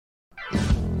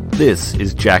This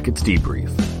is Jackets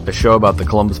Debrief, a show about the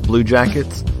Columbus Blue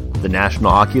Jackets, the National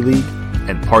Hockey League,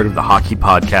 and part of the Hockey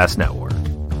Podcast Network.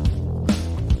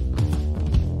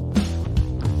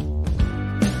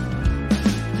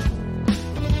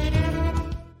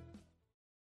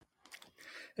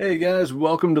 Hey guys,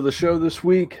 welcome to the show this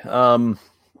week. Jumping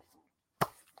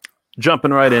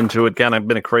right into it, kind of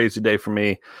been a crazy day for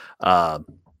me.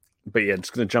 But yeah,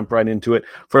 just going to jump right into it.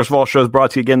 First of all, show is brought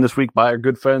to you again this week by our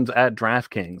good friends at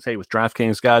DraftKings. Hey, with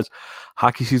DraftKings, guys,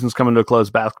 hockey season's coming to a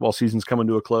close. Basketball season's coming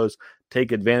to a close.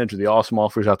 Take advantage of the awesome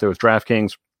offers out there with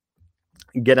DraftKings.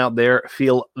 Get out there,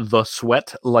 feel the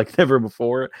sweat like never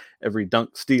before. Every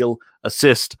dunk, steal,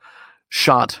 assist,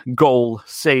 shot, goal,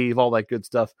 save, all that good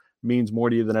stuff means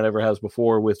more to you than it ever has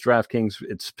before. With DraftKings,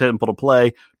 it's simple to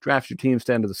play. Draft your team,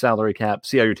 stand to the salary cap,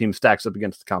 see how your team stacks up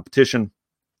against the competition.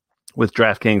 With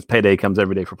DraftKings, payday comes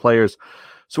every day for players.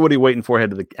 So what are you waiting for?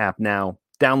 Head to the app now.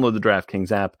 Download the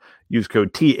DraftKings app. Use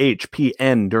code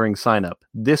THPN during signup.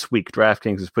 This week,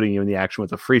 DraftKings is putting you in the action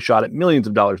with a free shot at millions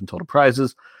of dollars in total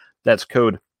prizes. That's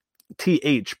code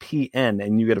THPN,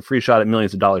 and you get a free shot at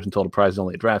millions of dollars in total prizes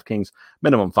only at DraftKings.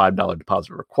 Minimum $5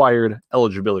 deposit required.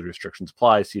 Eligibility restrictions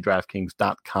apply. See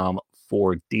DraftKings.com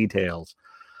for details.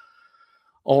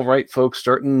 All right, folks,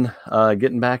 getting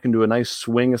back into a nice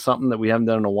swing of something that we haven't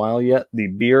done in a while yet. The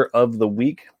beer of the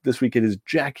week. This week it is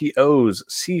Jackie O's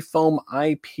Seafoam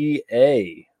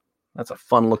IPA. That's a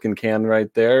fun-looking can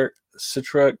right there.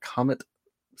 Citra Comet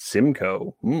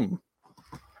Simcoe.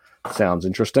 Sounds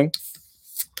interesting.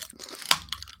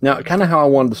 Now, kind of how I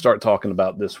wanted to start talking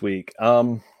about this week.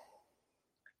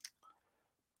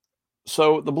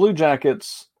 So the Blue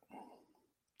Jackets...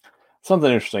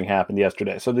 Something interesting happened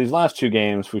yesterday. So these last two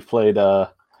games we've played,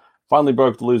 finally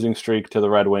broke the losing streak to the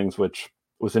Red Wings, which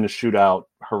was in a shootout.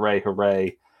 Hooray,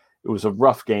 hooray. It was a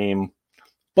rough game,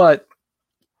 but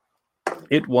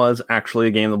it was actually a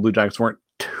game the Blue Jackets weren't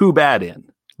too bad in.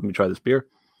 Let me try this beer.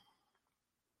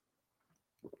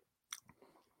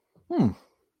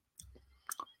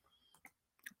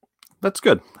 That's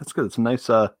good. That's good. It's a nice,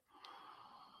 got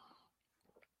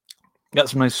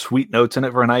some nice sweet notes in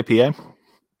it for an IPA.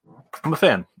 I'm a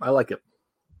fan. I like it.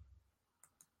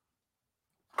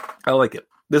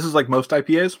 This is like most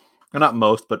IPAs. Or not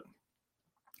most, but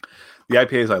the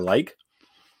IPAs I like.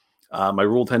 My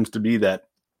rule tends to be that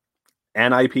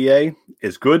an IPA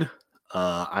is good.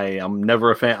 I am never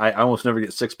a fan. I almost never get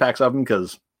 6-packs of them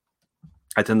because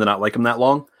I tend to not like them that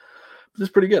long. But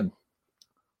it's pretty good.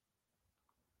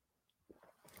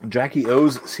 Jackie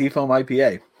O's Seafoam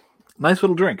IPA. Nice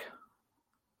little drink.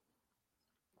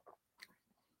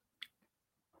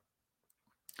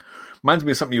 Reminds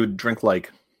me of something you would drink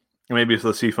like, maybe it's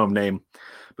the Seafoam name,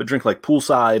 but drink like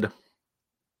poolside.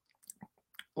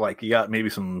 Like you got maybe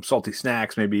some salty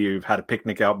snacks. Maybe you've had a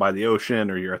picnic out by the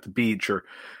ocean or you're at the beach or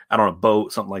out on a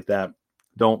boat, something like that.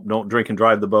 Don't drink and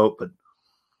drive the boat, but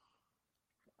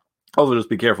also just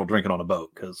be careful drinking on a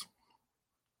boat because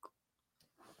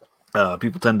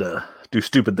people tend to do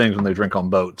stupid things when they drink on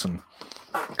boats and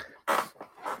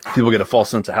people get a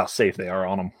false sense of how safe they are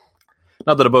on them.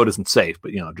 Not that a boat isn't safe,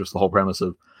 but, just the whole premise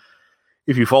of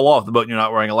if you fall off the boat and you're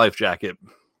not wearing a life jacket,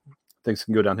 things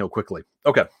can go downhill quickly.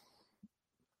 Okay.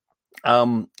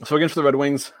 So against the Red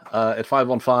Wings, at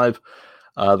 5-on-5,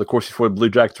 the Corsi for the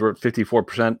Blue Jackets were at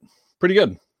 54%. Pretty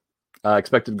good.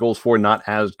 Expected goals for, not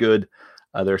as good.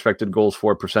 Their expected goals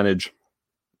for percentage,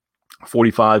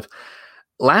 45.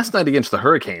 Last night against the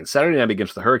Hurricanes, Saturday night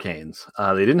against the Hurricanes,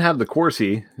 they didn't have the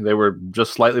Corsi. They were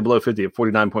just slightly below 50 at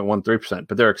 49.13%,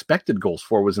 but their expected goals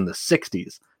for was in the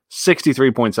 60s,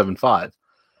 63.75.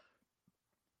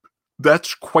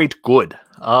 That's quite good.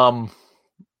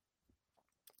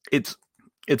 It's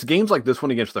games like this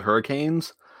one against the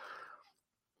Hurricanes,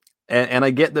 and I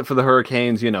get that for the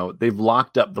Hurricanes, they've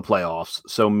locked up the playoffs,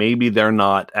 so maybe they're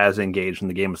not as engaged in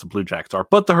the game as the Blue Jackets are,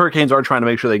 but the Hurricanes are trying to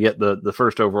make sure they get the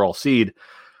first overall seed,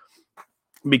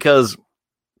 because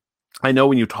I know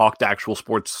when you talk to actual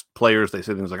sports players, they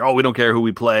say things like, oh, we don't care who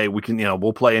we play. We can,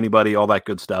 we'll play anybody, all that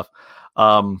good stuff.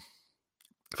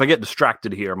 If I get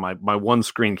distracted here, my one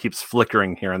screen keeps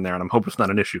flickering here and there, and I'm hoping it's not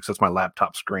an issue because it's my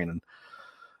laptop screen, and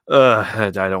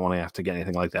I don't want to have to get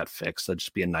anything like that fixed. That'd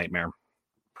just be a nightmare.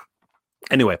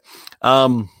 Anyway,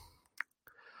 so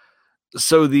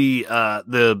we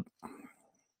talk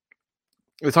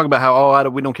about how,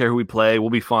 we don't care who we play. We'll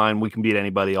be fine. We can beat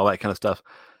anybody, all that kind of stuff.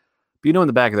 But in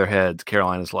the back of their heads,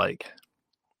 Carolina's like,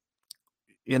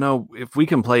 if we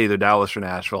can play either Dallas or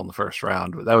Nashville in the first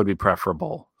round, that would be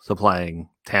preferable to playing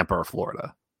Tampa or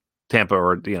Florida. Tampa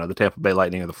or, the Tampa Bay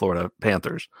Lightning or the Florida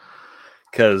Panthers.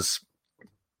 Because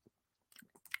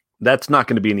that's not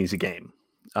going to be an easy game.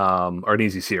 or an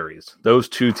easy series. Those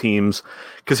two teams,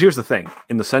 because here's the thing.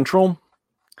 In the Central,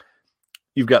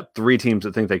 you've got three teams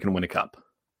that think they can win a cup.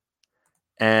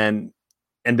 And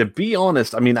to be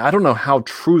honest, I mean, I don't know how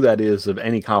true that is of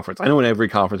any conference. I know in every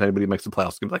conference, anybody makes the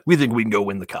playoffs, be like, we think we can go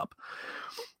win the cup.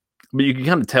 But you can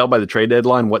kind of tell by the trade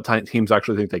deadline what teams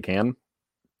actually think they can.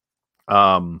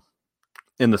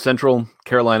 In the Central,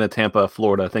 Carolina, Tampa,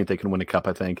 Florida, I think they can win a cup,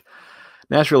 I think.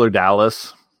 Nashville or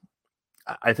Dallas,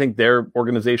 I think their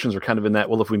organizations are kind of in that,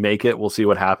 well, if we make it, we'll see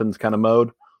what happens kind of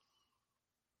mode.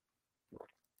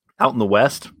 Out in the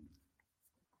West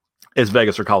is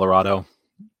Vegas or Colorado.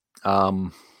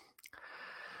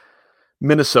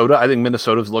 Minnesota, I think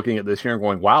Minnesota's looking at this year and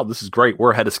going, wow, this is great.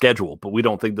 We're ahead of schedule, but we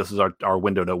don't think this is our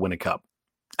window to win a cup.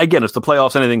 Again, it's the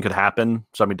playoffs. Anything could happen.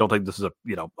 So, I mean, don't think this is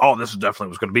this is definitely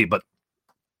what's going to be. But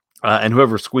and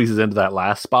whoever squeezes into that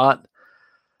last spot,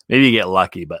 maybe you get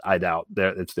lucky, but I doubt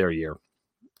it's their year.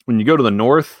 When you go to the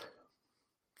North,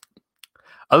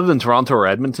 other than Toronto or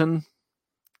Edmonton,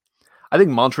 I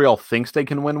think Montreal thinks they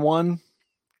can win one,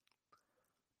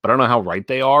 but I don't know how right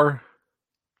they are.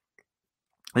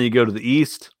 And you go to the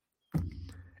East,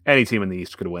 any team in the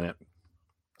East could win it.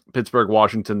 Pittsburgh,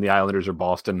 Washington, the Islanders, or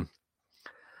Boston.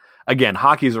 Again,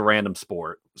 hockey is a random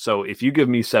sport. So if you give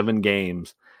me 7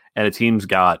 games and a team's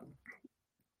got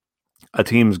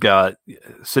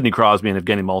Sidney Crosby and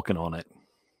Evgeny Malkin on it,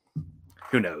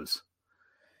 who knows?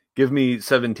 Give me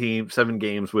 7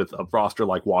 games with a roster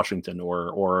like Washington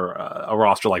or a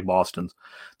roster like Boston's.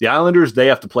 The Islanders, they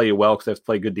have to play well because they have to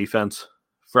play good defense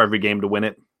for every game to win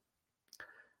it.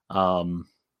 I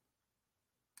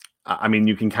mean,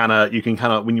 you can kind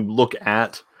of when you look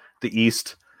at the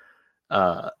East,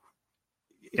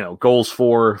 goals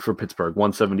for Pittsburgh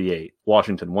 178,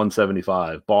 Washington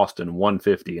 175, Boston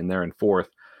 150, and they're in fourth.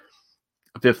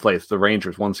 Fifth place, the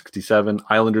Rangers 167,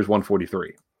 Islanders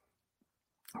 143.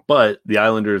 But the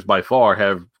Islanders by far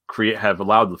have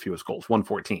allowed the fewest goals,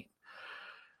 114.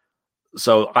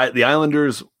 So the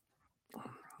Islanders,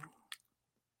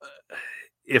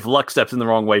 if luck steps in the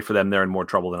wrong way for them, they're in more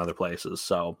trouble than other places.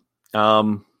 So,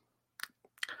 the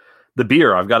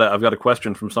beer, I've got a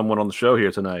question from someone on the show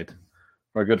here tonight.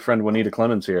 Our good friend Juanita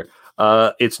Clemens here.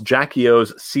 It's Jackie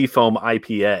O's Seafoam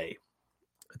IPA.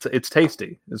 It's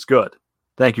tasty. It's good.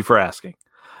 Thank you for asking.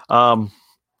 All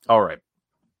right.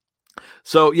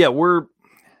 So yeah,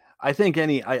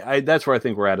 that's where I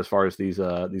think we're at as far as these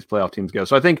playoff teams go.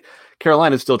 So I think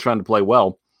Carolina's still trying to play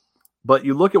well, but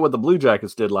you look at what the Blue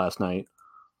Jackets did last night.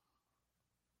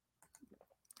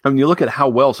 I mean, you look at how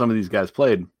well some of these guys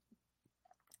played,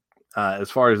 as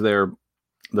far as the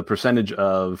percentage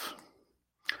of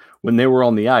when they were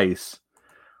on the ice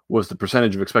was the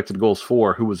percentage of expected goals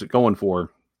for. Who was it going for?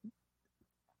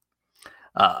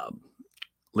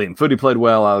 Liam Footy played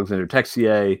well. Alexander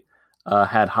Texier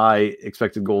had high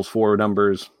expected goals for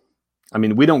numbers. I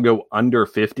mean, we don't go under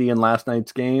 50 in last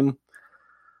night's game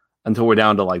until we're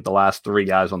down to like the last 3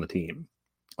 guys on the team.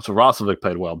 So Roslovic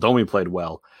played well. Domi played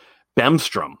well.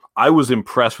 Bemstrom, I was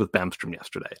impressed with Bemstrom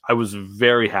yesterday. I was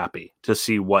very happy to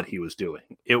see what he was doing.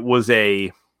 It was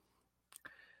one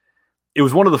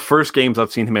of the first games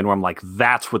I've seen him in where I'm like,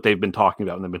 that's what they've been talking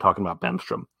about when they've been talking about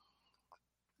Bemstrom.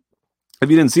 If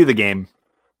you didn't see the game,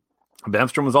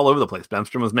 Bemstrom was all over the place.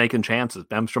 Bemstrom was making chances.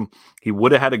 Bemstrom, he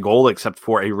would have had a goal except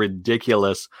for a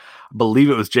ridiculous, I believe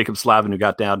it was Jacob Slavin who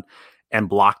got down and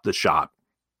blocked the shot.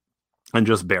 And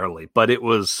just barely. But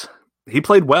he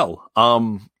played well.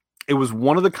 It was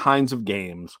one of the kinds of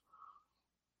games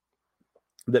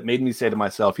that made me say to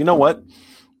myself, you know what?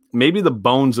 Maybe the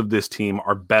bones of this team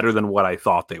are better than what I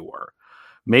thought they were.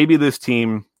 Maybe this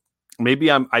team,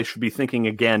 I should be thinking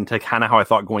again to kind of how I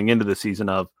thought going into the season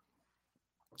of,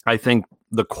 I think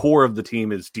the core of the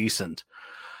team is decent.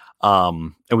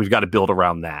 And we've got to build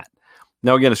around that.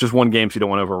 Now, again, it's just one game, so you don't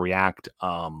want to overreact.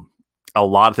 A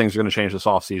lot of things are going to change this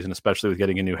offseason, especially with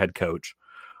getting a new head coach.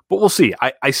 But we'll see.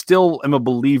 I still am a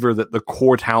believer that the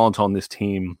core talent on this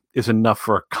team is enough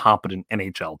for a competent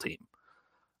NHL team.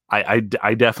 I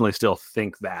definitely still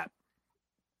think that.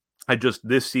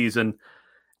 This season,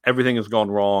 everything has gone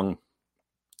wrong.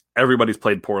 Everybody's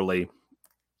played poorly.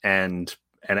 And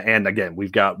again,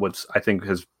 we've got what's I think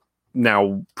has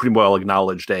now pretty well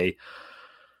acknowledged a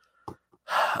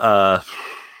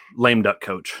lame duck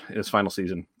coach in his final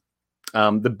season.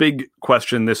 The big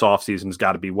question this offseason has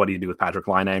got to be, what do you do with Patrick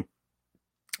Laine?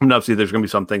 And obviously there's going to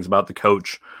be some things about the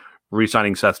coach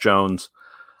re-signing Seth Jones.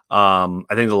 I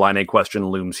think the Laine question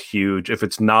looms huge. If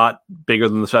it's not bigger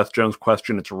than the Seth Jones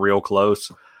question, it's real close.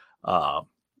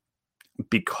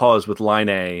 Because with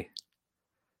Laine,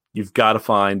 you've got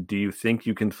to do you think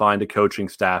you can find a coaching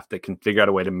staff that can figure out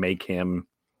a way to make him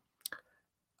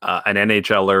an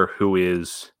NHLer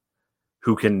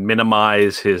who can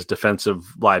minimize his defensive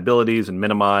liabilities and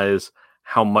minimize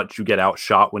how much you get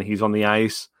outshot when he's on the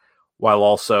ice, while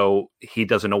also he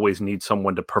doesn't always need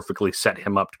someone to perfectly set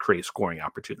him up to create scoring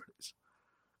opportunities.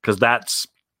 Because that's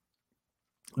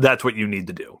what you need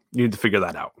to do. You need to figure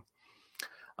that out.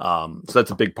 So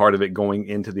that's a big part of it going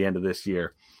into the end of this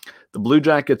year. The Blue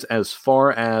Jackets, as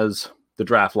far as the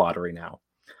draft lottery now,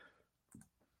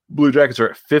 Blue Jackets are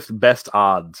at 5th best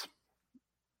odds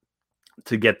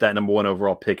to get that number 1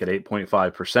 overall pick at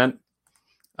 8.5%.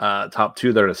 Top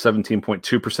 2, they're at a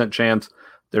 17.2% chance.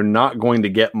 They're not going to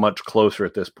get much closer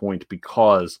at this point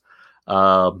because,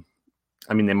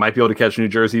 they might be able to catch New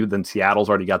Jersey, but then Seattle's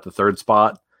already got the 3rd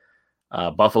spot.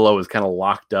 Buffalo is kind of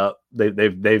locked up.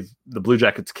 The Blue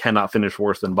Jackets cannot finish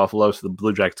worse than Buffalo, so the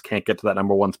Blue Jackets can't get to that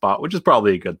number 1 spot, which is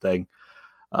probably a good thing.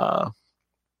 But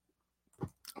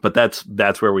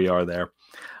that's where we are there.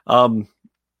 All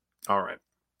right.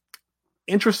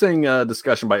 Interesting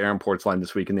discussion by Aaron Portzline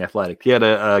this week in The Athletic. He had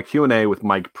a Q&A with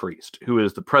Mike Priest, who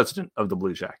is the president of the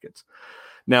Blue Jackets.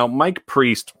 Now, Mike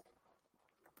Priest,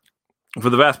 for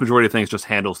the vast majority of things, just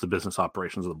handles the business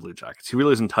operations of the Blue Jackets. He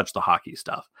really doesn't touch the hockey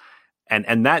stuff.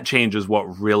 And that change is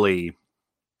what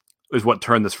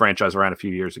turned this franchise around a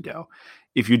few years ago.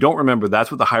 If you don't remember, that's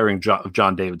what the hiring of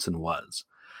John Davidson was.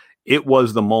 It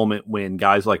was the moment when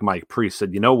guys like Mike Priest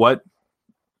said, you know what?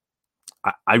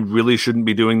 I really shouldn't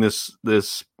be doing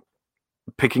this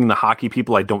picking the hockey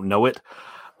people. I don't know it.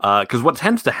 Because what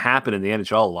tends to happen in the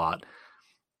NHL a lot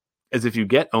is if you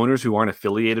get owners who aren't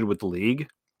affiliated with the league,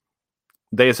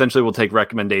 they essentially will take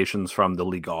recommendations from the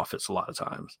league office a lot of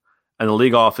times. And the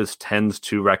league office tends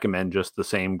to recommend just the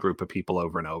same group of people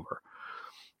over and over.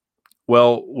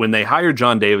 Well, when they hired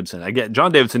John Davidson, again,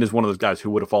 John Davidson is one of those guys who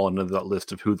would have fallen into that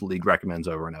list of who the league recommends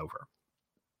over and over.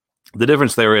 The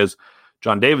difference there is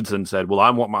John Davidson said, well,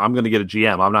 I'm going to get a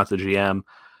GM. I'm not the GM.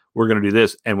 We're going to do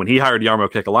this. And when he hired Jarmo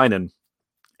Kekalainen,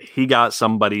 he got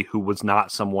somebody who was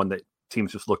not someone that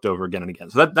teams just looked over again and again.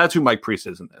 So that's who Mike Priest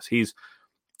is in this. He's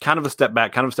kind of a step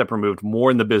back, kind of a step removed, more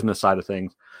in the business side of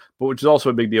things, but which is also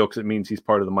a big deal because it means he's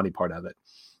part of the money part of it.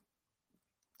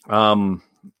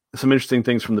 Some interesting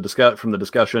things from the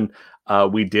discussion.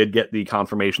 We did get the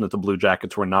confirmation that the Blue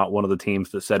Jackets were not one of the teams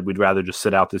that said we'd rather just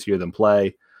sit out this year than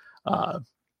play.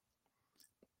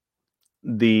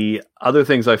 The other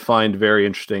things I find very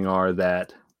interesting are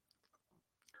that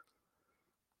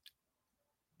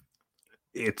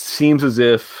it seems as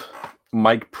if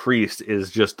Mike Priest is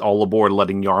just all aboard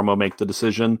letting Jarmo make the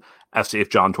decision as to if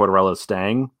John Tortorella is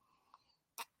staying.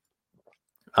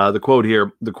 The quote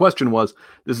here, the question was,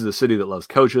 this is a city that loves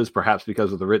coaches, perhaps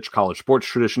because of the rich college sports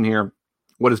tradition here.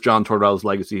 What is John Tortorella's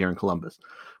legacy here in Columbus?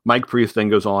 Mike Priest then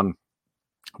goes on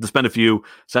to spend a few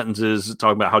sentences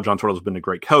talking about how John Tortorella has been a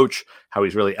great coach, how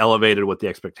he's really elevated what the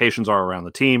expectations are around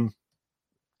the team,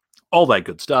 all that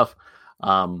good stuff.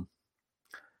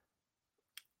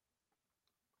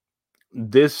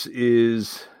 This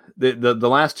is the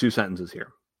last 2 sentences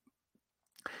here.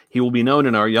 He will be known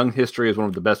in our young history as one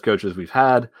of the best coaches we've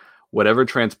had. Whatever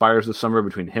transpires this summer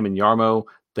between him and Jarmo,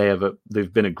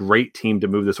 they've been a great team to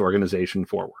move this organization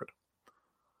forward.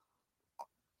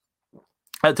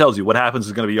 That tells you what happens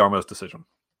is going to be Jarmo's decision.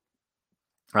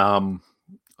 So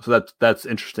that's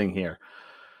interesting here.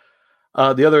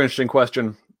 The other interesting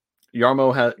question,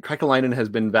 Kekalainen has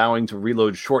been vowing to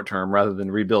reload short-term rather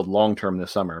than rebuild long-term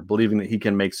this summer, believing that he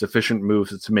can make sufficient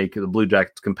moves to make the Blue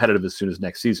Jackets competitive as soon as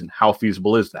next season. How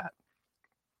feasible is that?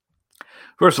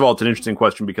 First of all, it's an interesting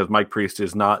question because Mike Priest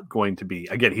is not going to be,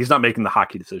 again, he's not making the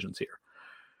hockey decisions here.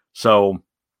 So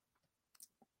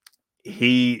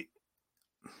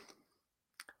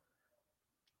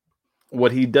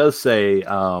what he does say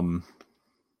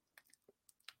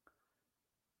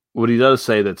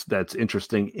that's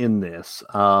interesting in this,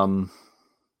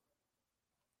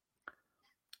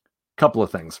 couple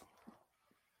of things.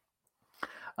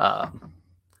 The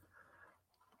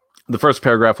first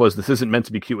paragraph was, this isn't meant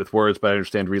to be cute with words, but I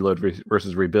understand reload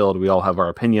versus rebuild. We all have our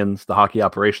opinions. The hockey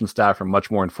operations staff are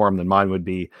much more informed than mine would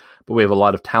be, but we have a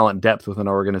lot of talent depth within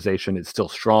our organization. It's still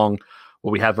strong.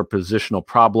 What we have are positional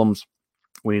problems.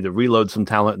 We need to reload some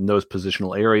talent in those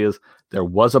positional areas. There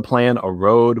was a plan, a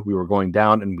road we were going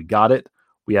down, and we got it.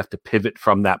 We have to pivot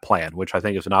from that plan, which I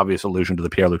think is an obvious allusion to the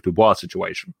Pierre-Luc Dubois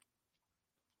situation.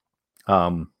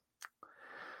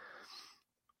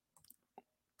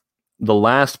 The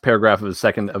last paragraph of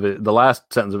the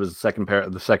last sentence of his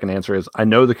the second answer is, I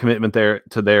know the commitment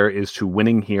there is to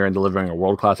winning here and delivering a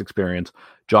world-class experience.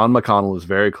 John McConnell is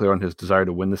very clear on his desire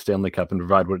to win the Stanley Cup and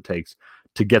provide what it takes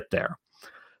to get there.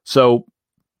 So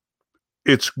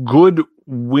it's good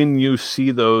when you see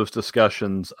those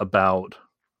discussions about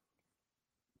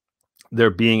there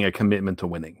being a commitment to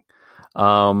winning,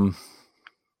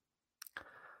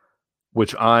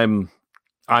 which I'm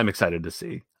excited to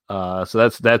see. So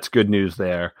that's good news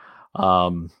there,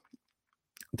 to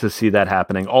see that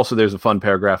happening. Also, there's a fun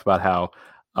paragraph about how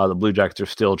the Blue Jackets are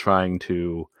still trying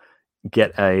to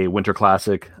get a Winter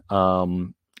Classic.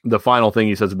 The final thing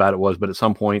he says about it was, but at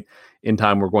some point in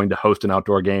time, we're going to host an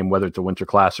outdoor game, whether it's a Winter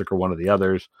Classic or one of the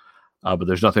others. But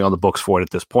there's nothing on the books for it at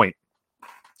this point.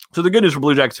 So the good news for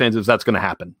Blue Jackets fans is that's going to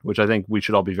happen, which I think we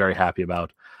should all be very happy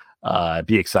about,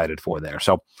 be excited for there.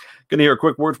 So going to hear a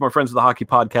quick word from our friends of the Hockey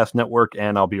Podcast Network,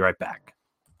 and I'll be right back.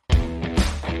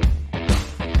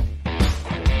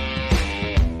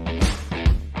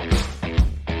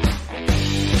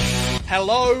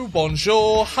 Hello,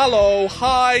 bonjour, hello,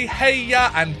 hi,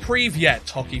 heya, and privyet,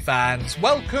 hockey fans.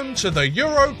 Welcome to the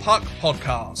Europuck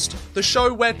Podcast, the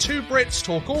show where two Brits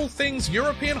talk all things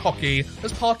European hockey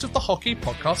as part of the Hockey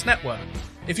Podcast Network.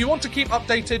 If you want to keep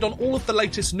updated on all of the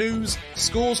latest news,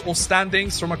 scores, or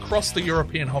standings from across the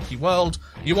European hockey world,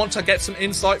 you want to get some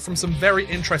insight from some very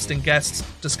interesting guests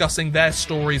discussing their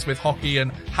stories with hockey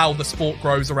and how the sport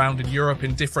grows around in Europe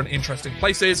in different interesting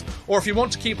places, or if you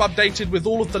want to keep updated with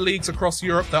all of the leagues across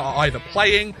Europe that are either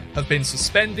playing, have been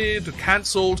suspended,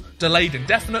 cancelled, delayed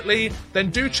indefinitely,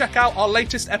 then do check out our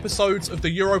latest episodes of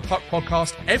the Europuck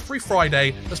Podcast every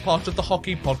Friday as part of the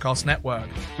Hockey Podcast Network.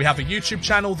 We have a YouTube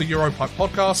channel, the Europuck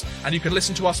Podcast, and you can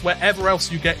listen to us wherever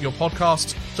else you get your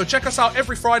podcasts. So check us out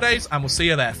every Fridays, and we'll see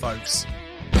you there, folks.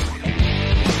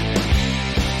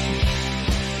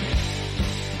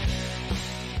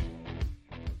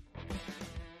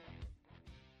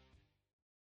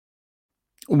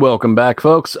 Welcome back,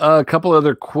 folks. A couple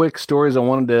other quick stories I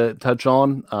wanted to touch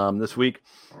on this week.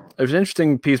 There's an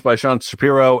interesting piece by Sean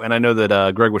Shapiro, and I know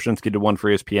that Greg Wyshynski did one for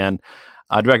ESPN.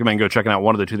 I'd recommend go checking out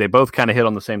one of the two. They both kind of hit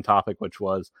on the same topic, which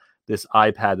was this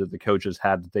iPad that the coaches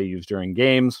had that they use during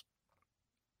games.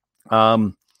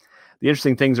 The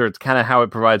interesting things are it's kind of how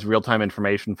it provides real-time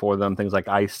information for them, things like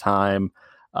ice time,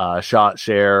 shot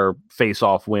share,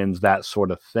 face-off wins, that sort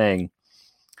of thing.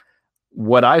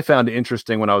 What I found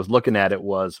interesting when I was looking at it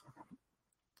was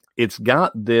it's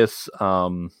got this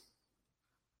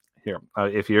here.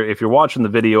 If you're watching the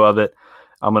video of it,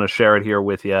 I'm going to share it here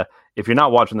with you. If you're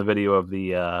not watching the video of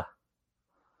the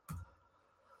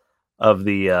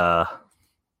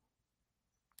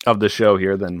show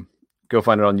here, then go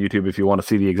find it on YouTube if you want to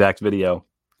see the exact video.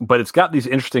 But it's got these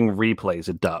interesting replays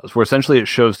it does, where essentially it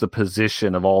shows the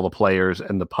position of all the players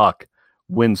and the puck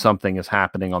when something is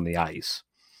happening on the ice.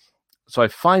 So I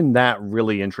find that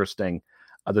really interesting,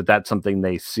 that that's something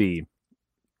they see.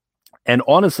 And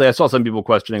honestly, I saw some people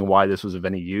questioning why this was of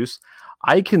any use.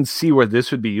 I can see where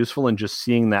this would be useful in just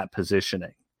seeing that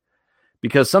positioning.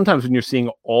 Because sometimes when you're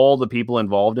seeing all the people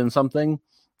involved in something,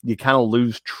 you kind of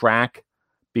lose track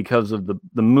because of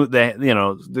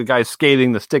the guys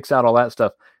skating, the sticks out, all that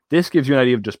stuff. This gives you an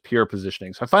idea of just pure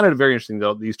positioning. So I find it very interesting,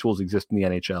 though, these tools exist in the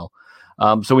NHL.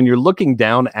 So when you're looking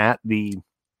down at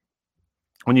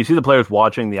when you see the players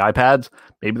watching the iPads,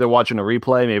 maybe they're watching a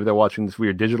replay, maybe they're watching this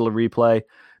weird digital replay,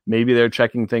 maybe they're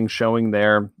checking things showing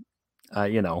their,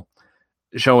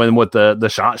 showing what the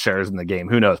shot shares in the game.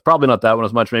 Who knows? Probably not that one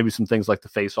as much. Maybe some things like the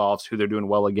face-offs, who they're doing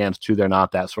well against, who they're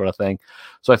not, that sort of thing.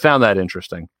 So I found that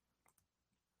interesting.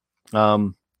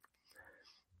 Last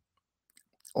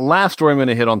story I'm going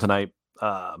to hit on tonight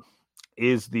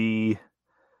is the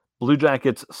Blue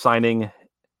Jackets signing,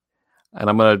 and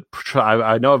I'm going to try.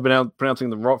 I know I've been pronouncing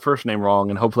the first name wrong,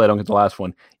 and hopefully I don't get the last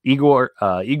one. Yegor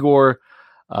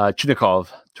Chinakhov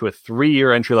to a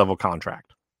 3-year entry-level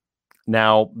contract.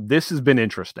 Now, this has been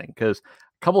interesting because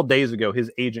a couple of days ago,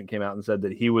 his agent came out and said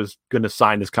that he was going to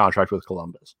sign his contract with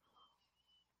Columbus.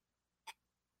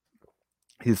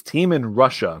 His team in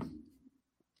Russia,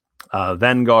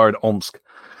 Avangard Omsk,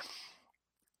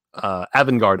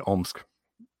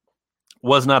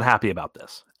 was not happy about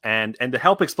this. And to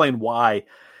help explain why,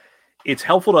 it's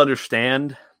helpful to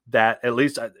understand that, at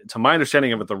least to my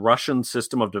understanding of it, the Russian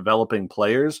system of developing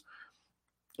players,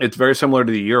 it's very similar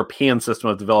to the European system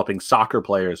of developing soccer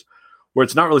players, where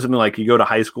it's not really something like you go to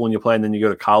high school and you play and then you go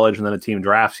to college and then a team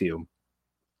drafts you.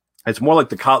 It's more like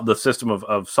the system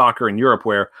of soccer in Europe,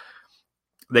 where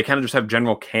they kind of just have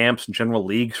general camps and general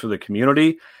leagues for the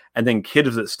community, and then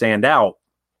kids that stand out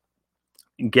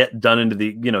get done into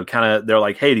the, kind of, they're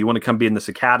like, hey, do you want to come be in this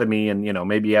academy? And,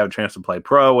 maybe you have a chance to play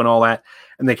pro and all that.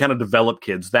 And they kind of develop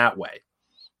kids that way.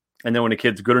 And then when a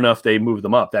kid's good enough, they move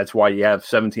them up. That's why you have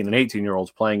 17 and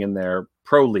 18-year-olds playing in their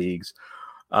pro leagues.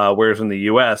 Whereas in the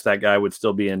U.S., that guy would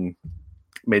still be in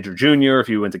major junior, if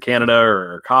you went to Canada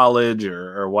or college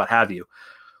or what have you.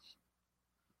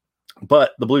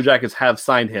 But the Blue Jackets have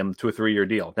signed him to a 3-year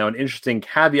deal. Now, an interesting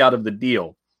caveat of the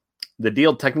deal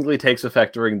technically takes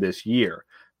effect during this year,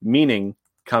 meaning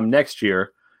come next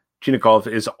year, Chinakhov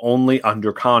is only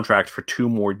under contract for 2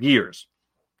 more years.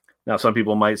 Now, some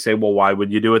people might say, well, why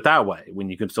would you do it that way when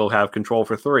you can still have control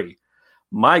for 3?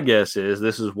 My guess is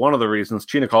this is one of the reasons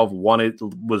Chinakhov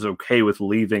was okay with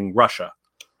leaving Russia.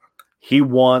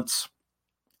 The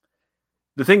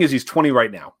thing is, he's 20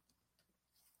 right now.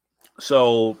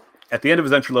 So at the end of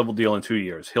his entry-level deal in 2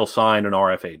 years, he'll sign an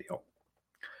RFA deal.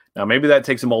 Now, maybe that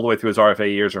takes him all the way through his RFA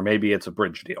years, or maybe it's a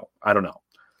bridge deal. I don't know.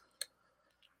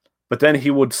 But then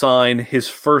he would sign his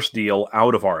first deal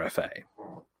out of RFA.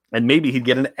 And maybe he'd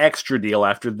get an extra deal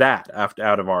after that,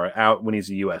 out when he's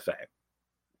a UFA.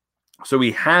 So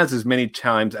he has as many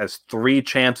times as 3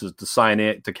 chances to sign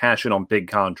it, to cash in on big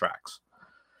contracts.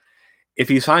 If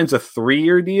he signs a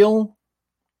 3-year deal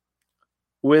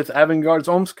with Avangard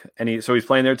Omsk, and so he's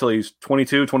playing there till he's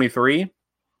 22, 23,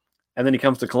 and then he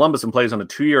comes to Columbus and plays on a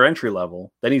 2-year entry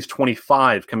level, then he's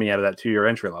 25 coming out of that 2-year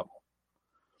entry level.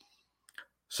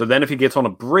 So then if he gets on a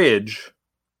bridge,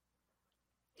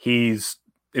 gets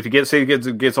on a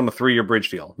 3-year bridge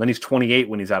deal, then he's 28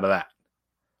 when he's out of that.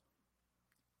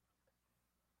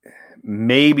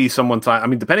 Maybe someone sign. I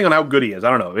mean, depending on how good he is,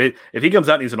 I don't know. If he comes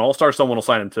out and he's an all-star, someone will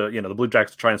sign him to, the Blue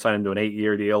Jackets will try and sign him to an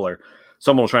 8-year deal, or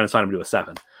someone will try and sign him to a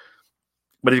 7.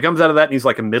 But if he comes out of that and he's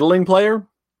like a middling player,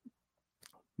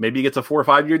 maybe he gets a 4 or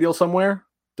 5-year deal somewhere,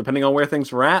 depending on where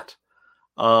things are at.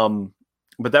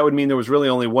 But that would mean there was really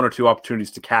only 1 or 2 opportunities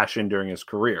to cash in during his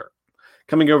career.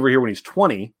 Coming over here when he's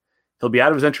 20, he'll be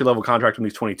out of his entry-level contract when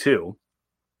he's 22.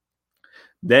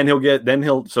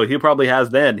 So he probably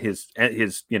has then his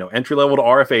entry-level to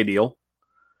RFA deal,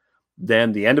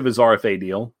 then the end of his RFA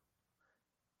deal,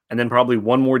 and then probably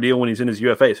 1 more deal when he's in his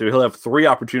UFA. So he'll have 3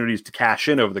 opportunities to cash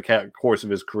in over the course of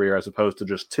his career as opposed to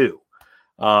just 2.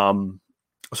 So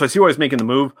I see why he's making the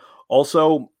move.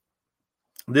 Also,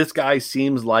 this guy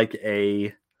seems like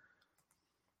a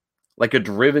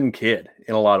driven kid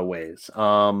in a lot of ways.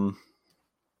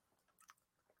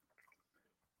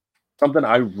 Something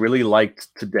I really liked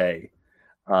today.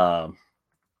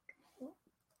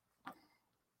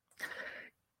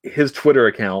 His Twitter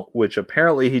account, which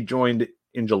apparently he joined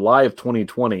in July of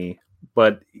 2020,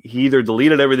 but he either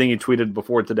deleted everything he tweeted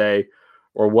before today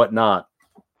or whatnot.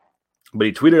 But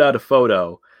he tweeted out a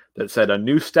photo that said, "A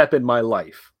new step in my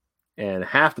life." And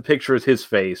half the picture is his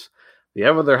face. The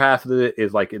other half of it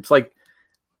is it's like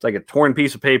a torn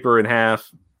piece of paper in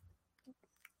half.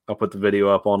 I'll put the video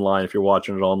up online if you're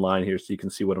watching it online here, so you can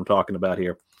see what I'm talking about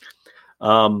here.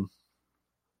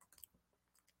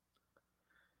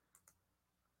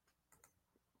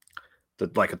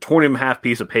 Like a torn in half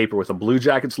piece of paper with a Blue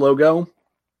Jackets logo,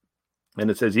 and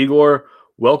it says, "Yegor,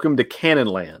 welcome to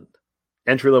Cannonland,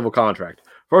 entry-level contract."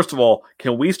 First of all,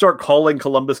 can we start calling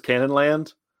Columbus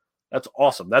Cannonland? That's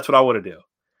awesome. That's what I want to do.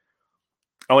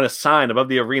 I want a sign above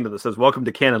the arena that says, "Welcome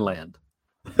to Cannonland."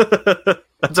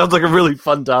 That sounds like a really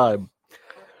fun time.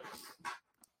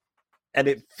 And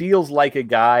it feels like a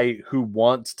guy who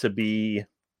wants to be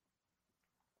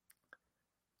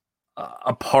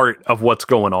a part of what's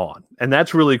going on. And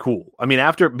that's really cool. I mean,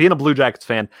 after being a Blue Jackets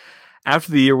fan,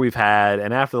 after the year we've had,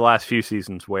 and after the last few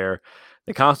seasons where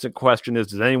the constant question is,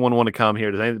 does anyone want to come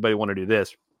here? Does anybody want to do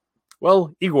this?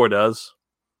 Well, Yegor does.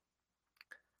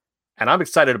 And I'm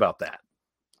excited about that.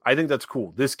 I think that's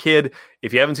cool. This kid,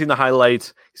 if you haven't seen the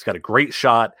highlights, he's got a great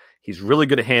shot. He's really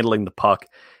good at handling the puck.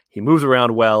 He moves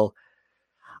around well.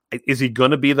 Is he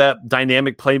going to be that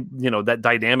dynamic that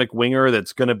dynamic winger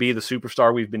that's going to be the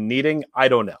superstar we've been needing? I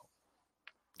don't know.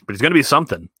 But he's going to be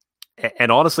something.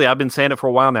 And honestly, I've been saying it for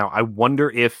a while now. I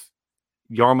wonder if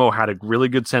Jarmo had a really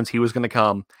good sense he was going to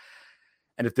come,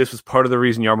 and if this was part of the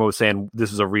reason Jarmo was saying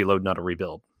this is a reload, not a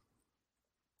rebuild.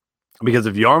 Because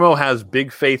if Jarmo has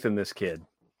big faith in this kid,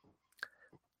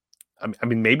 I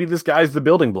mean, maybe this guy's the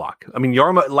building block. I mean,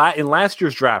 Jarmo, in last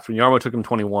year's draft, when Jarmo took him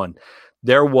 21,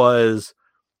 there was,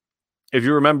 if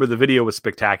you remember, the video was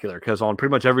spectacular because on pretty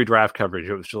much every draft coverage,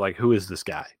 it was just like, who is this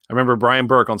guy? I remember Brian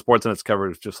Burke on Sportsnet's coverage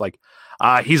was just like,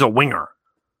 he's a winger.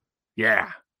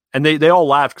 Yeah. And they all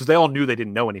laughed because they all knew they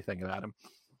didn't know anything about him.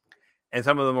 And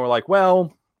some of them were like,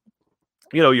 well,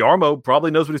 Jarmo probably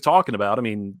knows what he's talking about. I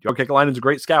mean, Jarmo Kekalainen's a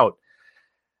great scout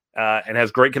and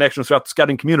has great connections throughout the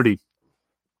scouting community.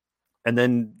 And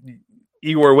then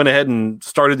Yegor went ahead and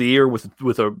started the year with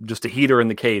just a heater in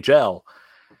the KHL.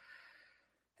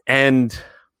 And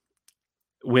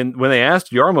when they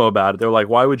asked Jarmo about it, they're like,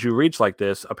 why would you reach like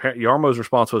this? Apparently, Jarmo's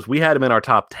response was, we had him in our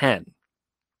top 10.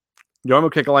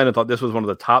 Jarmo Kekalainen thought this was one of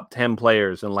the top 10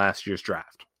 players in last year's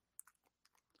draft.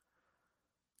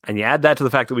 And you add that to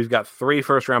the fact that we've got 3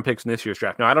 first-round picks in this year's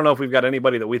draft. Now, I don't know if we've got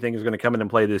anybody that we think is going to come in and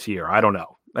play this year. I don't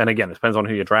know. And again, it depends on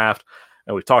who you draft.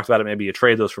 And we've talked about it. Maybe you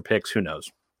trade those for picks. Who knows?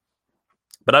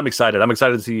 But I'm excited. I'm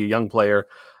excited to see a young player,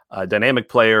 a dynamic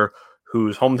player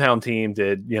whose hometown team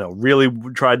did, really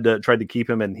tried to keep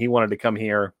him, and he wanted to come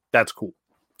here. That's cool.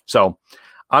 So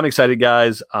I'm excited,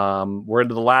 guys. We're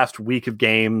into the last week of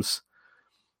games.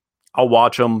 I'll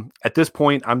watch them. At this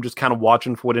point, I'm just kind of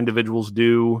watching for what individuals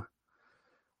do,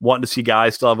 wanting to see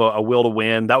guys still have a will to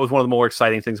win. That was one of the more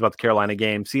exciting things about the Carolina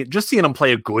game. Just seeing them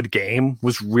play a good game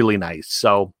was really nice.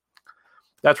 So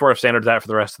that's where our standard's at for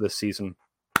the rest of this season.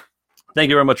 Thank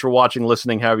you very much for watching,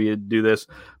 listening, however you do this.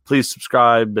 Please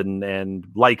subscribe and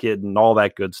like it and all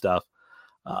that good stuff.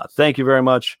 Thank you very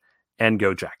much, and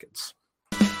go Jackets.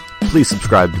 Please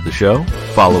subscribe to the show,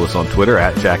 follow us on Twitter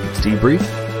 @JacketsDebrief,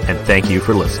 and thank you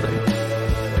for listening.